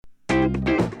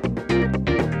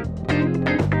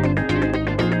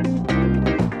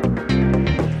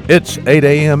It's 8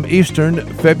 a.m. Eastern,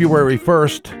 February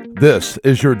 1st. This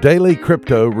is your daily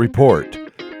crypto report.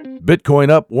 Bitcoin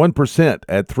up 1%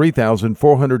 at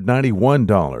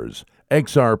 $3,491.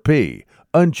 XRP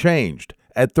unchanged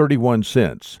at 31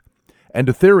 cents. And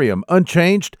Ethereum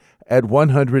unchanged at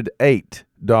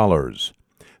 $108.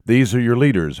 These are your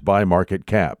leaders by market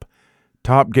cap.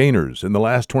 Top gainers in the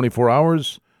last 24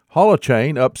 hours,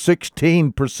 Holochain up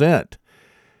 16%.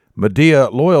 Medea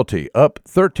Loyalty up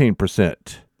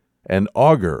 13%. And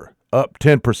Augur up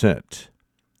 10%.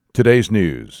 Today's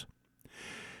news.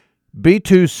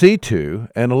 B2C2,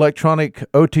 an electronic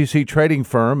OTC trading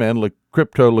firm and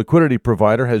crypto liquidity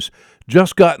provider, has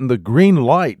just gotten the green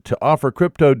light to offer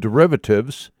crypto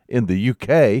derivatives in the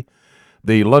UK.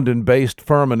 The London-based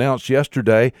firm announced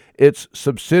yesterday its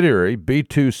subsidiary,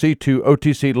 B2C2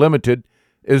 OTC Limited,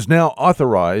 is now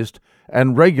authorized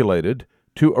and regulated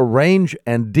to arrange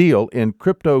and deal in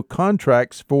crypto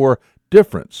contracts for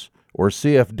difference, or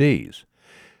CFDs.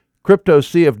 Crypto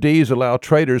CFDs allow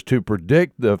traders to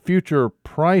predict the future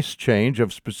price change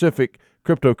of specific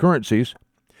cryptocurrencies.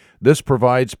 This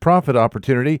provides profit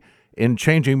opportunity in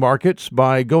changing markets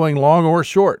by going long or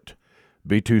short.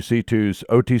 B2C2's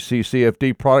OTC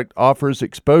CFD product offers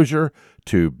exposure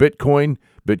to Bitcoin,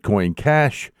 Bitcoin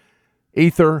Cash,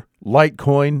 Ether,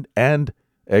 Litecoin, and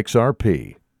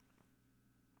XRP.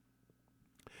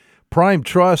 Prime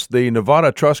Trust, the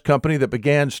Nevada trust company that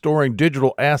began storing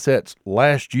digital assets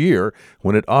last year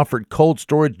when it offered cold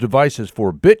storage devices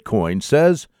for Bitcoin,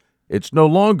 says it's no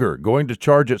longer going to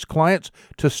charge its clients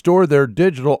to store their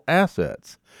digital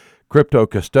assets. Crypto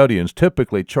custodians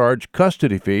typically charge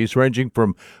custody fees ranging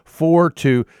from 4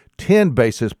 to 10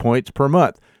 basis points per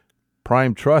month.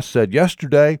 Prime Trust said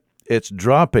yesterday it's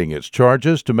dropping its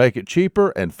charges to make it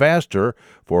cheaper and faster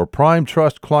for Prime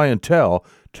Trust clientele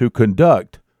to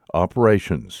conduct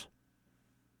operations.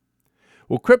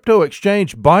 Well, crypto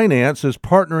exchange Binance is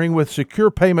partnering with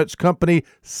secure payments company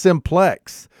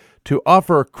Simplex to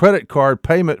offer credit card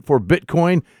payment for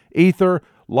Bitcoin, Ether,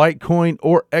 Litecoin,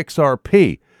 or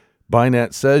XRP.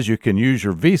 Binance says you can use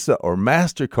your Visa or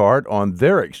MasterCard on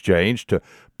their exchange to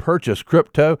purchase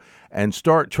crypto and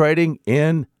start trading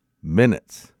in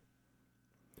minutes.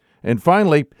 And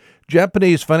finally,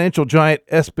 Japanese financial giant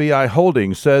SBI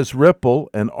Holdings says Ripple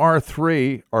and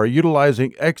R3 are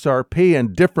utilizing XRP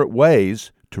in different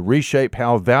ways to reshape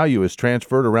how value is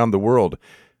transferred around the world.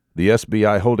 The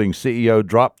SBI Holdings CEO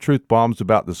dropped truth bombs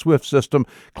about the SWIFT system,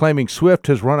 claiming SWIFT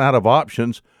has run out of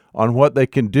options on what they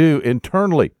can do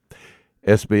internally.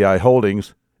 SBI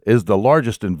Holdings is the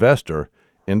largest investor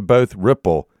in both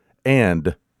Ripple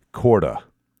and Corda.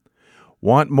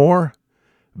 Want more?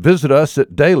 Visit us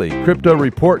at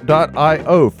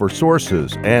dailycryptoreport.io for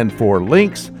sources, and for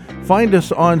links, find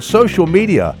us on social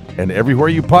media and everywhere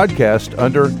you podcast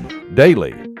under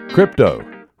Daily Crypto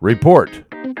Report.